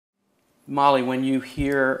Molly, when you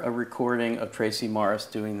hear a recording of Tracie Morris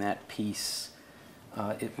doing that piece,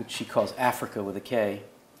 which she calls Africa with a K,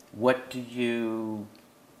 what do you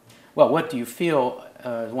feel?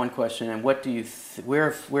 One question, and what do you?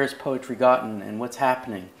 Where's poetry gotten, and what's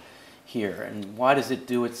happening here, and why does it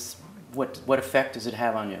do its? What effect does it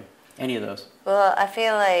have on you? Any of those? Well, I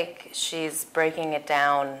feel like she's breaking it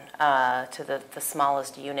down to the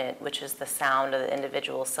smallest unit, which is the sound of the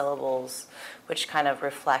individual syllables, which kind of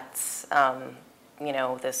reflects, you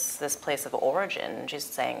know, this place of origin. She's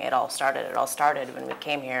saying it all started when we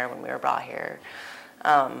came here, when we were brought here.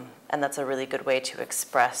 And that's a really good way to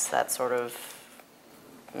express that sort of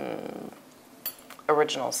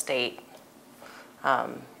original state.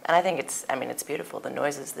 And I think it's beautiful, the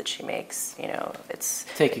noises that she makes, you know, it's...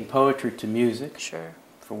 Taking poetry to music. Sure.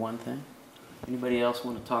 For one thing. Anybody else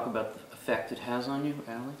want to talk about the effect it has on you,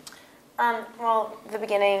 Allie? Well, the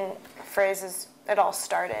beginning phrase is, it all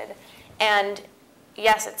started. And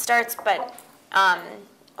yes, it starts, but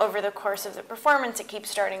over the course of the performance, it keeps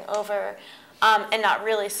starting over and not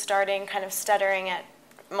really starting, kind of stuttering at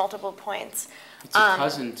multiple points. It's a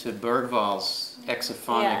cousin to Bergval's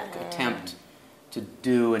exophonic attempt to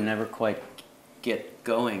do and never quite get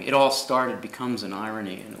going. It all started becomes an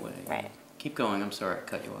irony in a way. Right. Keep going. I'm sorry I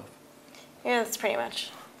cut you off. Yeah, that's pretty much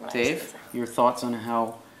what Dave, your thoughts on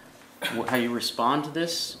how you respond to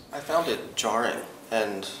this? I found it jarring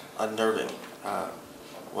and unnerving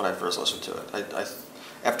when I first listened to it.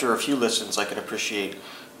 After a few listens, I could appreciate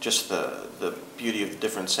just the beauty of the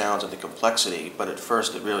different sounds and the complexity, but at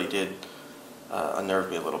first it really did unnerve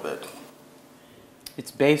me a little bit.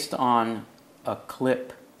 It's based on a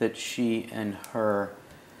clip that she and her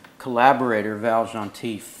collaborator, Val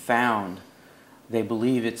Gentil, found. They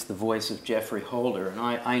believe it's the voice of Geoffrey Holder, and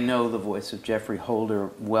I know the voice of Geoffrey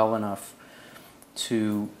Holder well enough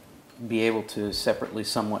to be able to separately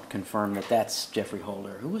somewhat confirm that that's Geoffrey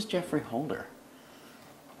Holder. Who was Geoffrey Holder?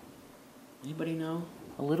 Anybody know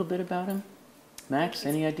a little bit about him? Max,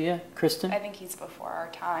 any idea? Kristen? I think he's before our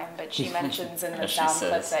time, but she mentions in the sound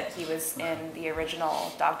clip that he was in the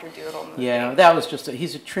original Dr. Dolittle movie. Yeah, that was just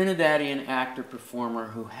he's a Trinidadian actor-performer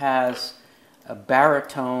who has a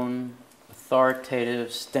baritone,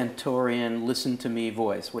 authoritative, stentorian, listen-to-me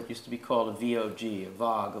voice, what used to be called a VOG, a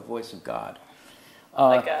VOG, a voice of God.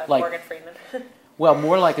 Like Morgan Freeman. Well,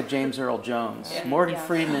 more like a James Earl Jones. Yeah. Morgan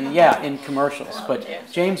Freeman, in commercials. But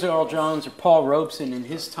James Earl Jones or Paul Robeson in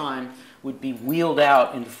his time would be wheeled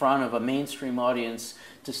out in front of a mainstream audience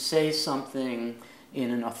to say something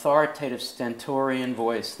in an authoritative stentorian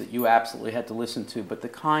voice that you absolutely had to listen to. But the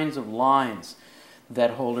kinds of lines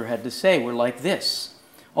that Holder had to say were like this.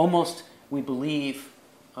 Almost, we believe,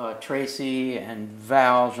 Tracie and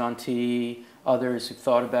Val Gentil, others who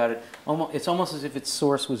thought about it, it's almost as if its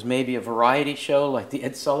source was maybe a variety show like the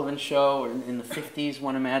Ed Sullivan Show, or in the 50s,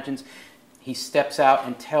 one imagines. He steps out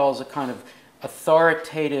and tells a kind of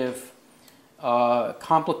authoritative,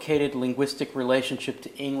 complicated linguistic relationship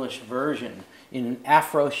to English version in an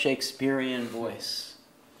Afro-Shakespearean voice,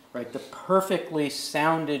 right? The perfectly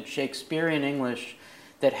sounded Shakespearean English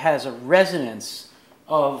that has a resonance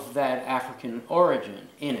of that African origin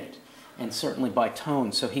in it, and certainly by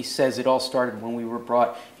tone. So he says it all started when we were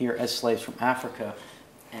brought here as slaves from Africa,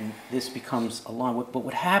 and this becomes a line. But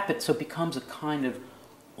what happens, so it becomes a kind of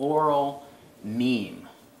oral meme.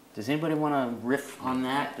 Does anybody want to riff on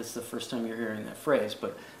that? This is the first time you're hearing that phrase,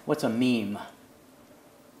 but what's a meme?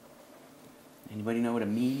 Anybody know what a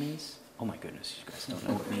meme is? Oh my goodness, you guys don't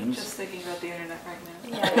know what memes. Just thinking about the internet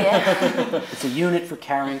right now. Yeah. It's a unit for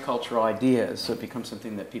carrying cultural ideas, so it becomes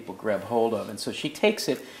something that people grab hold of. And so she takes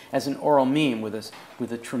it as an oral meme with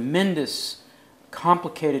a tremendous,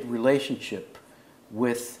 complicated relationship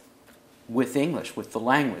with English, with the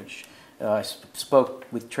language. I spoke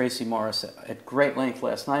with Tracie Morris at great length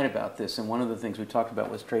last night about this, and one of the things we talked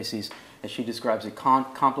about was Tracie's, as she describes, a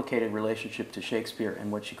complicated relationship to Shakespeare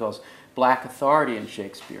and what she calls black authority in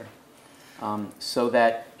Shakespeare. So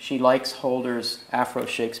that she likes Holder's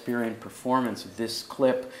Afro-Shakespearean performance of this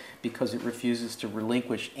clip because it refuses to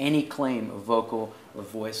relinquish any claim of vocal or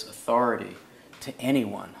voice authority to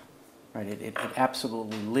anyone. Right? It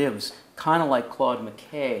absolutely lives, kind of like Claude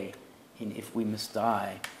McKay in If We Must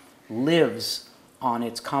Die, lives on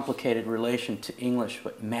its complicated relation to English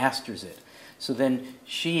but masters it. So then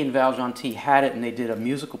she and Val Gentil had it, and they did a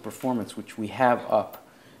musical performance which we have up.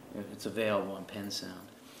 It's available on Pen Sound.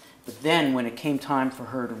 But then when it came time for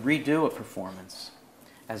her to redo a performance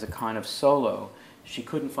as a kind of solo, she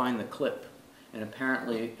couldn't find the clip. And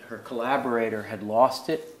apparently her collaborator had lost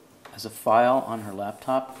it as a file on her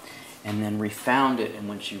laptop and then refound it. And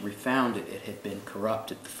when she refound it, it had been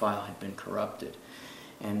corrupted. The file had been corrupted.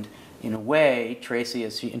 And in a way, Tracie,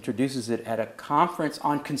 as she introduces it at a conference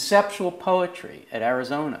on conceptual poetry at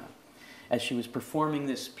Arizona, as she was performing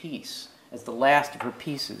this piece, as the last of her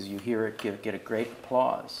pieces, you hear it get a great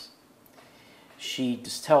applause. She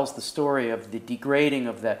just tells the story of the degrading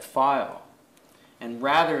of that file. And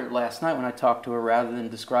last night when I talked to her, rather than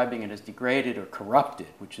describing it as degraded or corrupted,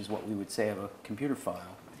 which is what we would say of a computer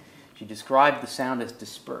file, she described the sound as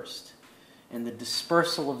dispersed. And the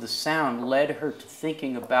dispersal of the sound led her to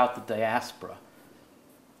thinking about the diaspora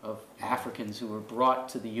of Africans who were brought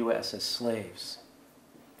to the U.S. as slaves.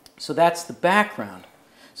 So that's the background.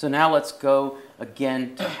 So now let's go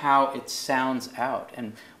again to how it sounds out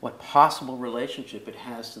and what possible relationship it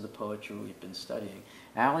has to the poetry we've been studying.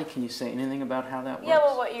 Allie, can you say anything about how that works? Yeah,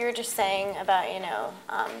 well, what you were just saying about,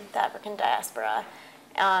 the African diaspora,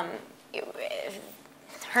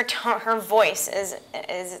 her voice is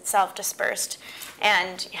itself dispersed,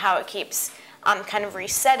 and how it keeps kind of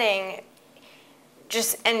resetting.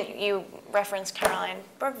 And you referenced Caroline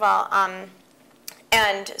Bergvall,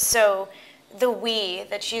 and so the we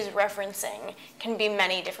that she's referencing can be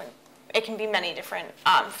many different. It can be many different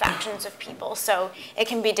factions of people. So it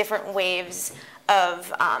can be different waves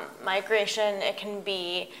of migration. It can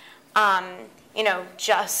be, it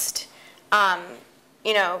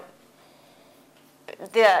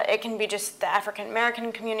can be just the African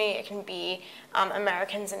American community. It can be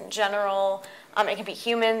Americans in general. It can be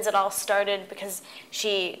humans. It all started because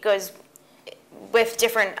she goes with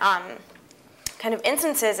different kind of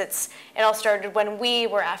instances. It all started when we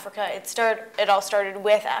were Africa. It all started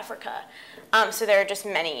with Africa. So there are just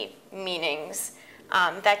many meanings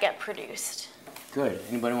that get produced. Good.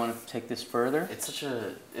 Anybody want to take this further? It's such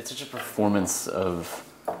a performance of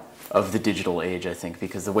the digital age, I think,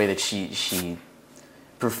 because the way that she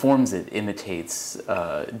performs it imitates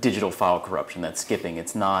digital file corruption, that skipping.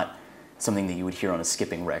 It's not something that you would hear on a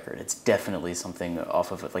skipping record. It's definitely something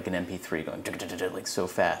off of like an MP3 going like so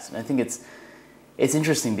fast. And I think it's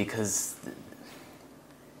interesting because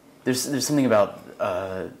there's something about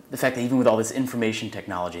the fact that even with all this information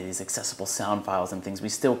technology, these accessible sound files and things, they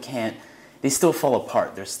still fall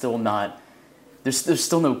apart. There's still no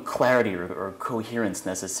clarity or coherence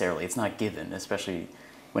necessarily. It's not given, especially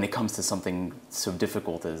when it comes to something so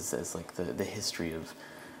difficult as like the history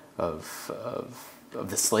of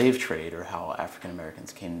the slave trade, or how African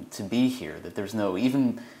Americans came to be here. That there's no,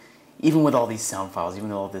 even with all these sound files, even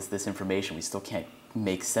with all this information, we still can't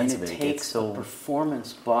make sense of it. It takes a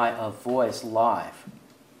performance by a voice live.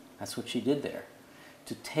 That's what she did there.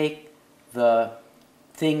 To take the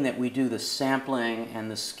thing that we do, the sampling and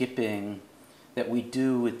the skipping that we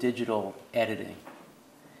do with digital editing,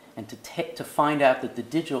 and to find out that the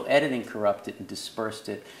digital editing corrupted and dispersed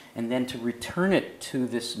it, and then to return it to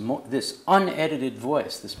this unedited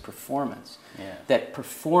voice, this performance, that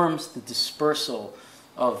performs the dispersal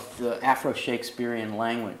of the Afro-Shakespearean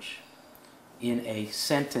language in a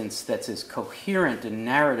sentence that's as coherent and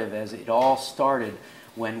narrative as it all started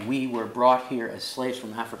when we were brought here as slaves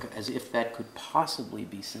from Africa, as if that could possibly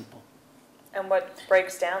be simple. And what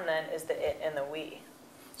breaks down then is the it and the we.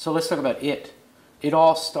 So let's talk about it. It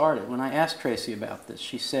all started. When I asked Tracie about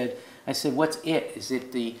this, I said, what's it? Is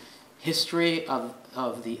it the history of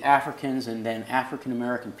the Africans and then African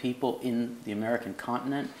American people in the American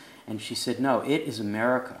continent? And she said, no, it is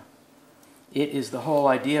America. It is the whole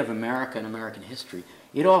idea of America and American history.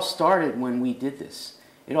 It all started when we did this.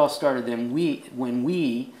 It all started when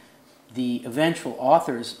we, the eventual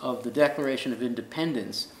authors of the Declaration of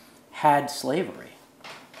Independence, had slavery.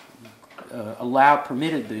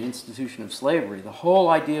 Permitted the institution of slavery, the whole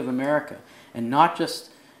idea of America, and not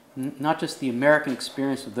just the American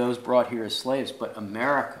experience of those brought here as slaves, but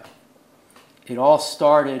America. It all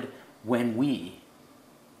started when we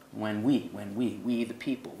the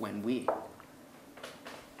people, when we.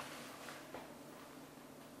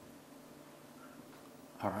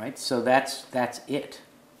 All right, so that's it.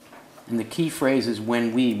 And the key phrase is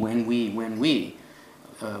when we.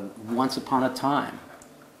 Once upon a time,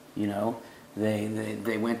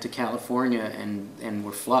 they went to California and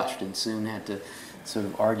were flushed and soon had to sort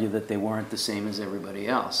of argue that they weren't the same as everybody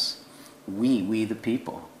else. We the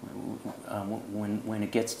people. When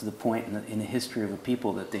it gets to the point in the history of a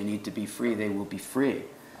people that they need to be free, they will be free.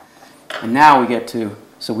 And now we got to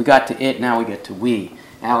it, now we get to we.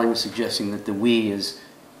 Allie was suggesting that the we is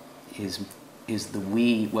the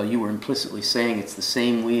we, well, you were implicitly saying it's the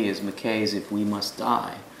same we as McKay's If We Must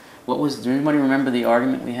Die. Does anybody remember the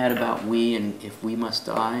argument we had about we and If We Must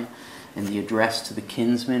Die, and the address to the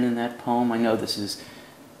kinsman in that poem? I know this is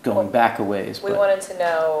going back a ways. We wanted to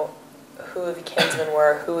know who the kinsmen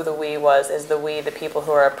were, who the we was. Is the we the people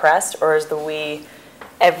who are oppressed, or is the we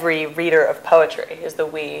every reader of poetry is the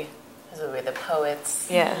we. Is the poets.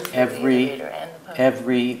 Yeah. Every the reader and the poet.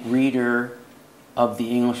 every reader of the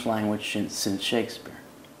English language since Shakespeare,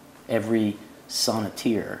 every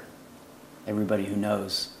sonneteer, everybody who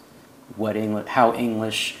knows what how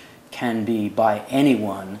English can be by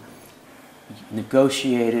anyone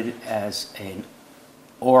negotiated as an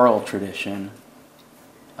oral tradition,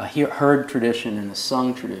 a heard tradition and a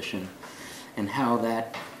sung tradition, and how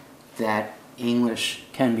that English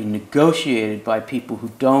can be negotiated by people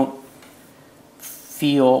who don't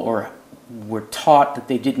feel or were taught that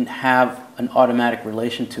they didn't have an automatic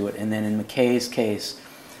relation to it. And then in McKay's case,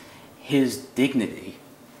 his dignity,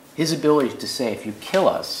 his ability to say, if you kill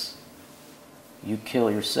us, you kill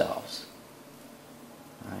yourselves.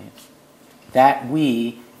 Right? That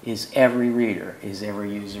we is every reader, is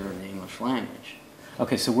every user of the English language.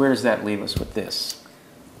 Okay, so where does that leave us with this?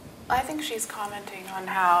 I think she's commenting on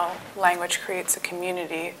how language creates a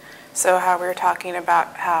community. So how we were talking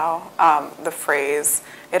about how the phrase,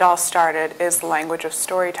 it all started, is the language of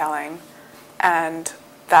storytelling. And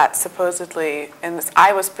that supposedly,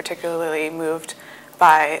 I was particularly moved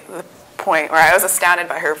by the point where I was astounded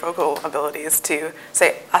by her vocal abilities to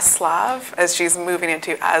say a Slav as she's moving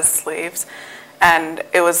into as slaves. And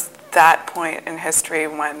it was that point in history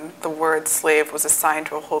when the word slave was assigned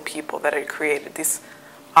to a whole people that had created these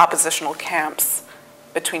oppositional camps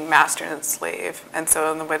between master and slave. And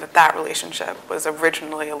so in the way that that relationship was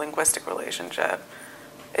originally a linguistic relationship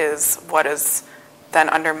is what is then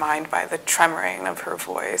undermined by the tremoring of her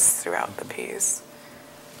voice throughout the piece.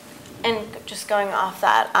 And just going off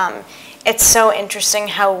that, it's so interesting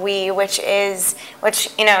how we, which is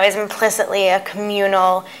implicitly a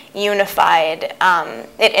communal, unified,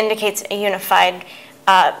 it indicates a unified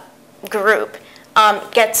group,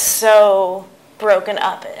 gets so broken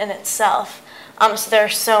up in itself. So there are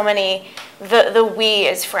so many. The we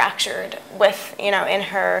is fractured with in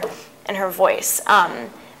her voice, and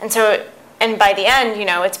so by the end,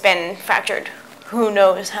 it's been fractured. Who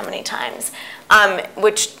knows how many times?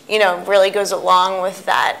 Which really goes along with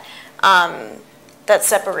that that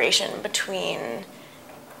separation between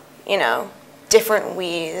different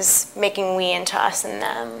we's, making we into us and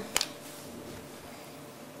them.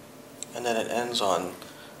 And then it ends on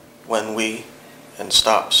when we and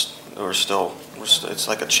stops. It's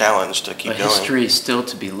like a challenge to keep going. History is still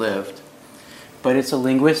to be lived, but it's a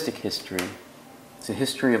linguistic history. It's a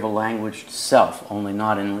history of a language self, only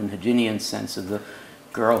not in the Hegelian sense of the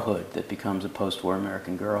girlhood that becomes a post-war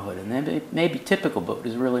American girlhood. And then it may be typical, but it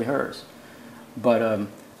is really hers. But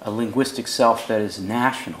a linguistic self that is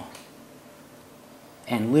national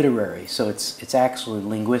and literary. So it's actually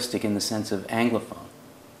linguistic in the sense of Anglophone.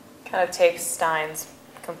 Kind of takes Stein's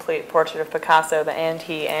complete portrait of Picasso, the and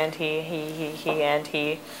he, he, and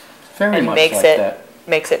he, Very and much makes like it that.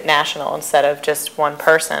 makes it national instead of just one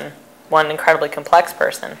person, one incredibly complex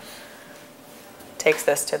person. Takes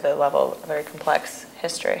this to the level of a very complex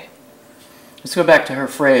history. Let's go back to her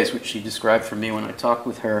phrase, which she described for me when I talked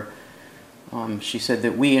with her. She said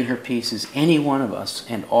that we in her piece is any one of us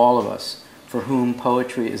and all of us for whom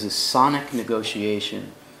poetry is a sonic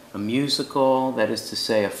negotiation, a musical, that is to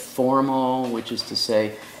say a formal, which is to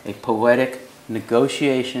say a poetic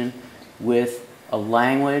negotiation with a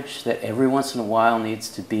language that every once in a while needs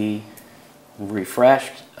to be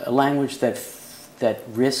refreshed, a language that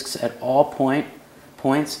risks at all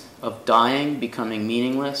points of dying, becoming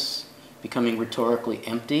meaningless, becoming rhetorically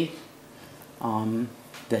empty,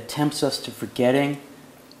 that tempts us to forgetting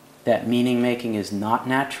that meaning-making is not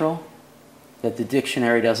natural, that the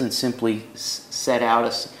dictionary doesn't simply set out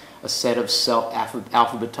a set of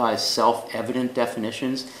alphabetized self-evident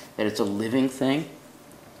definitions, that it's a living thing,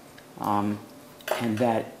 and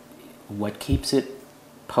that what keeps it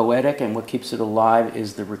poetic and what keeps it alive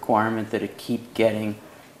is the requirement that it keep getting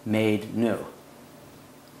made new.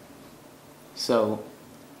 So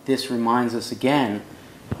this reminds us again,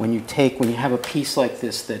 when you have a piece like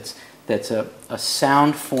this that's a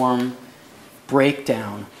sound form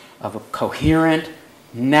breakdown of a coherent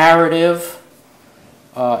narrative.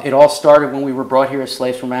 It all started when we were brought here as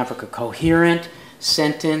slaves from Africa. Coherent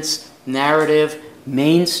sentence, narrative,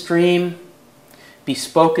 mainstream,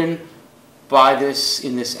 bespoken by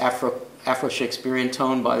in this Afro-Shakespearean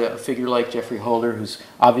tone by a figure like Geoffrey Holder, who's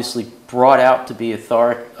obviously brought out to be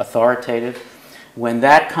authoritative. When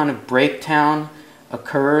that kind of breakdown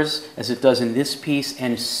occurs, as it does in this piece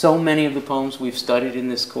and so many of the poems we've studied in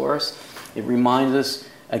this course, it reminds us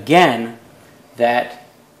again that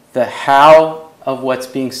the how of what's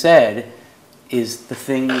being said is the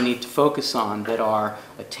thing we need to focus on, that our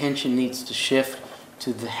attention needs to shift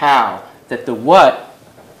to the how, that the what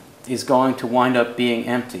is going to wind up being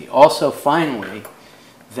empty. Also, finally,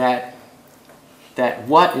 that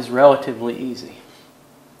what is relatively easy.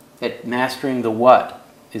 That mastering the what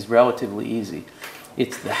is relatively easy.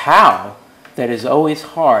 It's the how that is always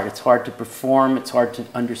hard. It's hard to perform. It's hard to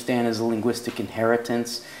understand as a linguistic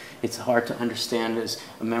inheritance. It's hard to understand as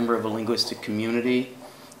a member of a linguistic community.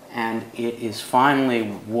 And it is finally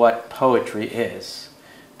what poetry is.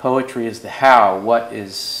 Poetry is the how. What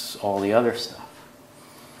is all the other stuff?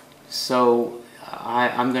 So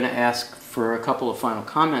I'm going to ask for a couple of final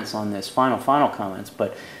comments on this, final comments,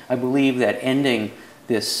 but I believe that ending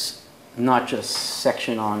this, not just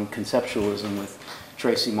section on conceptualism with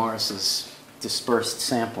Tracie Morris's dispersed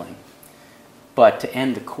sampling, but to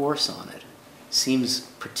end the course on it seems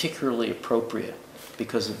particularly appropriate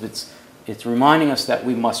because of it's reminding us that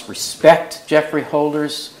we must respect Geoffrey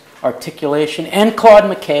Holder's articulation and Claude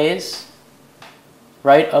McKay's,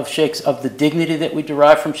 right, of the dignity that we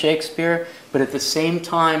derive from Shakespeare, but at the same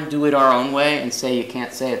time do it our own way and say you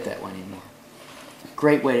can't say it that way anymore.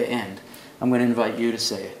 Great way to end. I'm going to invite you to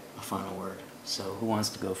say a final word. So who wants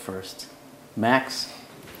to go first? Max?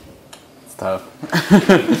 It's tough.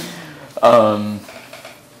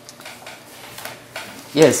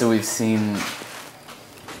 Yeah, so we've seen,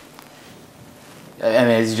 I mean,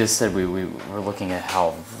 as you just said, we're looking at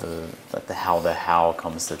how the how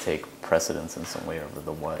comes to take precedence in some way over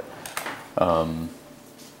the what. And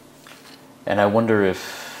I wonder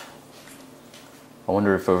if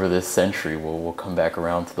over this century we'll come back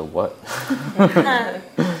around to the what.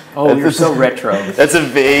 Oh, you're so retro. That's a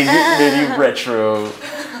vague, maybe retro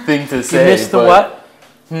thing to say. You missed the what?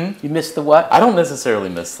 You missed the what? I don't necessarily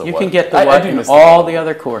miss the what. You can get the what in all the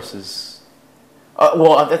other courses.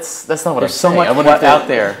 Well, that's not what I'm saying. There's so much what out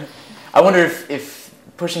there. I wonder if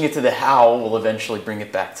pushing it to the how will eventually bring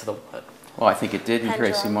it back to the what. Well, I think it did in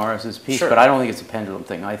Pendulum. Tracie Morris's piece, Sure. but I don't think it's a pendulum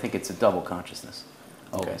thing. I think it's a double consciousness.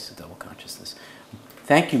 Always a double consciousness.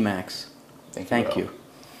 Thank you, Max. Thank you.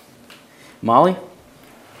 Molly?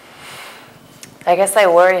 I guess I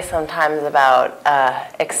worry sometimes about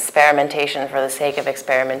experimentation for the sake of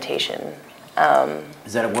experimentation.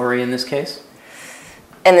 Is that a worry in this case?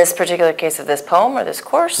 In this particular case of this poem or this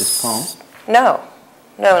course? This poem? No,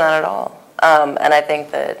 not at all. And I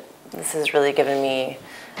think that this has really given me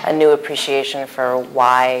a new appreciation for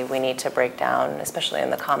why we need to break down, especially in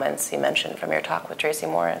the comments you mentioned from your talk with Tracie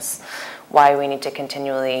Morris, why we need to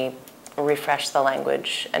continually refresh the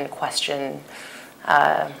language and question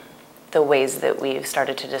the ways that we've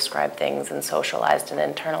started to describe things and socialized and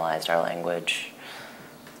internalized our language.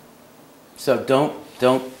 So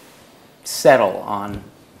don't settle on,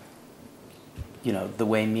 the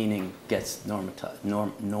way meaning gets normativized,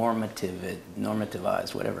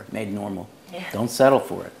 whatever, made normal. Yeah. Don't settle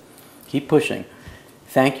for it. Keep pushing.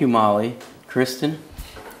 Thank you, Molly. Kristen?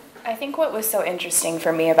 I think what was so interesting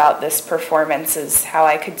for me about this performance is how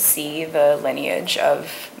I could see the lineage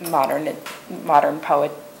of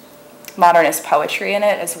modernist poetry in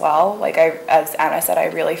it as well. Like as Anna said, I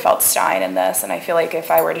really felt Stein in this, and I feel like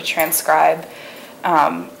if I were to transcribe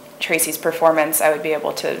Tracie's performance, I would be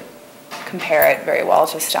able to compare it very well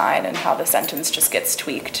to Stein and how the sentence just gets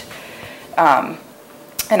tweaked. And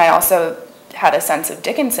I also had a sense of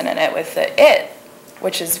Dickinson in it with the it,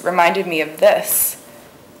 which has reminded me of this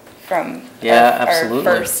from one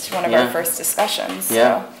of our first discussions.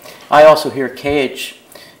 Yeah. So. I also hear Cage.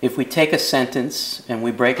 If we take a sentence and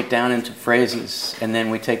we break it down into phrases, and then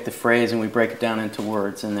we take the phrase and we break it down into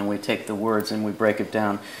words, and then we take the words and we break it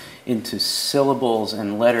down into syllables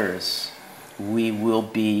and letters, we will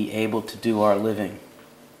be able to do our living.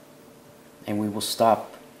 And we will stop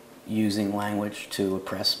using language to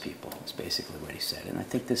oppress people, is basically what he said. And I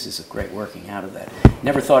think this is a great working out of that.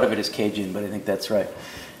 Never thought of it as Cajun, but I think that's right.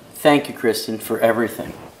 Thank you, Kristen, for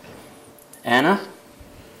everything. Anna?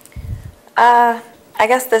 I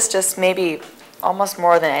guess this just maybe almost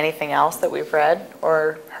more than anything else that we've read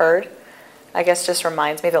or heard, I guess just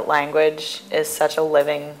reminds me that language is such a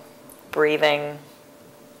living, breathing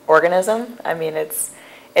organism. I mean, it's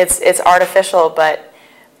artificial, but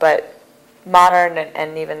modern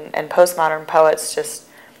and postmodern poets just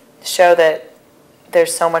show that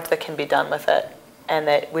there's so much that can be done with it, and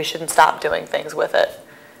that we shouldn't stop doing things with it,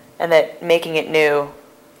 and that making it new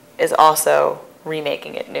is also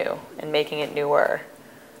remaking it new and making it newer.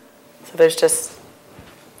 So it just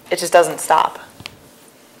doesn't stop.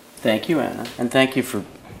 Thank you, Anna, and thank you for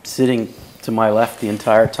sitting to my left the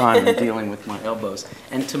entire time and dealing with my elbows.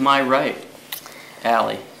 And to my right,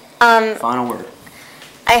 Allie. Final word.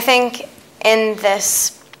 I think in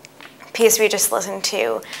this piece we just listened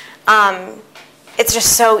to, it's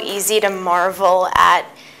just so easy to marvel at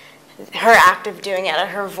her act of doing it,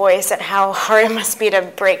 her voice, at how hard it must be to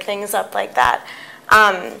break things up like that.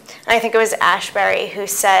 And I think it was Ashbery who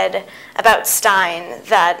said about Stein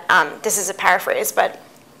that, this is a paraphrase, but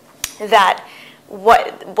that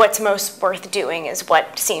what's most worth doing is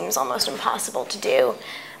what seems almost impossible to do.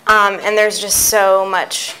 And there's just so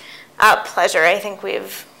much pleasure I think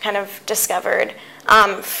we've kind of discovered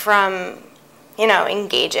from,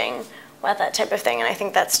 engaging with that type of thing. And I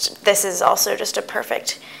think this is also just a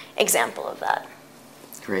perfect example of that.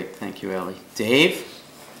 Great, thank you, Ellie. Dave,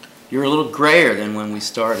 you're a little grayer than when we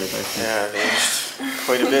started, I think. Yeah, I've aged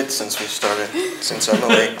quite a bit since we started, since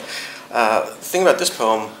Emily. The thing about this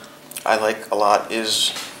poem I like a lot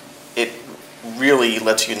is it really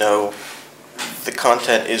lets you know the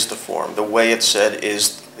content is the form. The way it's said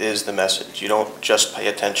is the message. You don't just pay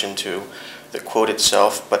attention to the quote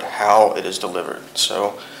itself, but how it is delivered.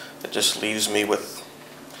 So it just leaves me with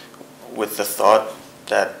the thought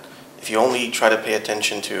that if you only try to pay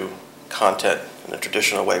attention to content in the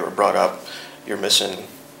traditional way we're brought up, you're missing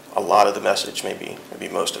a lot of the message, maybe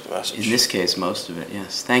most of the message. In this case, most of it,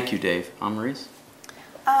 yes. Thank you, Dave. Amaris?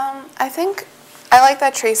 I think I like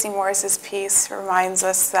that Tracie Morris's piece reminds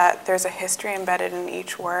us that there's a history embedded in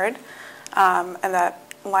each word, and that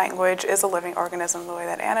language is a living organism, the way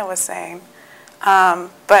that Anna was saying.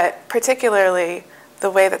 But particularly the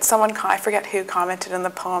way that someone, I forget who commented in the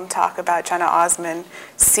poem, talk about Jenna Osman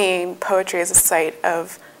seeing poetry as a site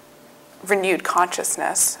of renewed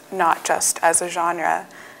consciousness, not just as a genre.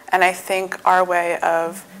 And I think our way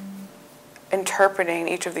of interpreting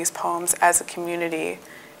each of these poems as a community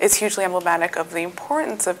is hugely emblematic of the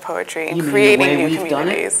importance of poetry in creating new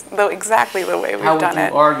communities. Though exactly the way we've done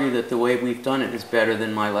it. How would you argue that the way we've done it is better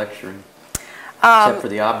than my lecturing? Except for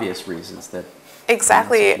the obvious reasons that...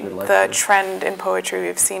 Exactly. The trend in poetry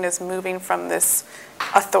we've seen is moving from this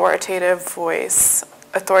authoritative voice,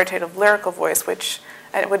 authoritative lyrical voice, which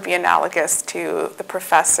it would be analogous to the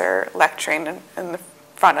professor lecturing in the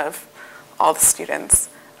front of all the students,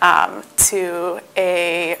 to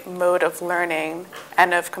a mode of learning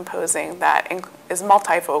and of composing that is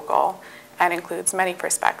multivocal and includes many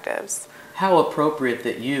perspectives. How appropriate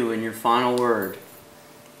that you, in your final word,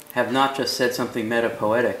 have not just said something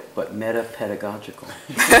metapoetic, but meta-pedagogical.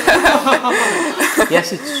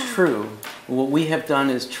 Yes, it's true. What we have done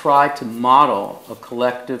is try to model a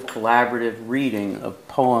collective, collaborative reading of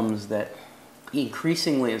poems that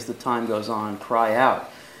increasingly, as the time goes on, cry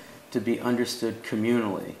out to be understood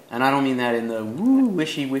communally. And I don't mean that in the woo,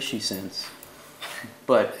 wishy-wishy sense,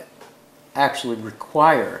 but actually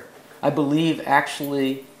require. I believe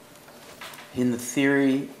actually in the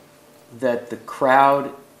theory that the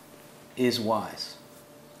crowd is wise.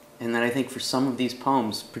 And that I think for some of these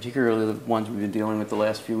poems, particularly the ones we've been dealing with the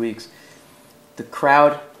last few weeks, the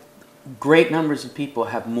crowd, great numbers of people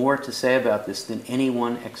have more to say about this than any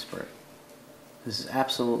one expert. This is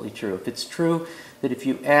absolutely true. If it's true that if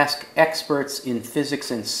you ask experts in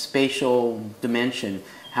physics and spatial dimension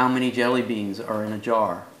how many jelly beans are in a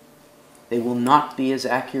jar, they will not be as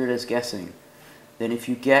accurate as guessing than if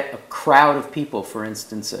you get a crowd of people, for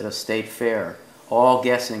instance, at a state fair, all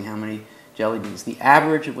guessing how many jelly beans. The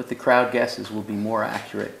average of what the crowd guesses will be more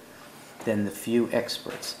accurate than the few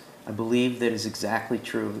experts. I believe that is exactly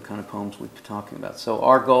true of the kind of poems we've been talking about. So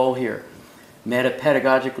our goal here,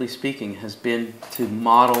 meta-pedagogically speaking, has been to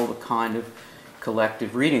model the kind of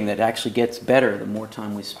collective reading that actually gets better the more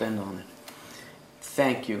time we spend on it.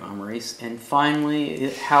 Thank you, Amaris. And finally,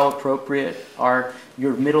 how appropriate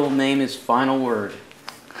your middle name is Final Word.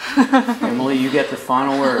 Emily, you get the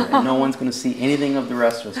final word, and no one's going to see anything of the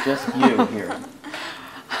rest of us, just you here.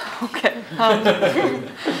 Okay.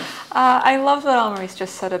 I love what Amaris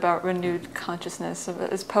just said about renewed consciousness,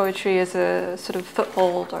 as poetry as a sort of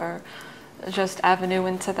foothold or just avenue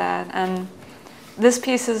into that. And this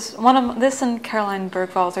piece is this and Caroline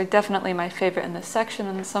Bergvall's are definitely my favorite in this section,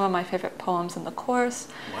 and some of my favorite poems in the course.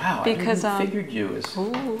 Wow, because, I figured you as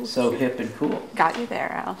so hip and cool. Got you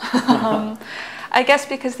there, Al. I guess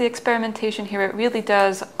because the experimentation here, it really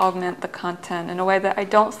does augment the content in a way that I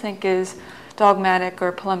don't think is dogmatic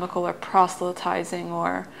or polemical or proselytizing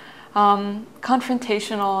or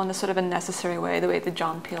confrontational in a sort of a necessary way, the way the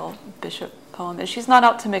John Peel Bishop poem is. She's not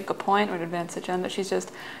out to make a point or to advance agenda. She's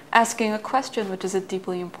just asking a question, which is a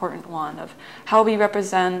deeply important one, of how we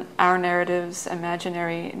represent our narratives,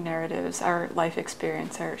 imaginary narratives, our life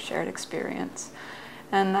experience, our shared experience.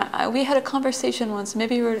 And we had a conversation once,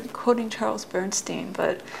 maybe we were quoting Charles Bernstein,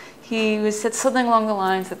 but he said something along the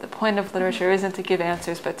lines that the point of literature isn't to give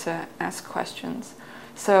answers, but to ask questions.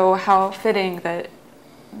 So how fitting that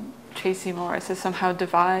Tracie Morris has somehow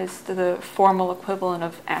devised the formal equivalent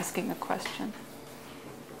of asking a question.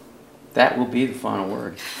 That will be the final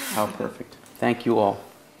word. How perfect. Thank you all.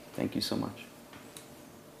 Thank you so much.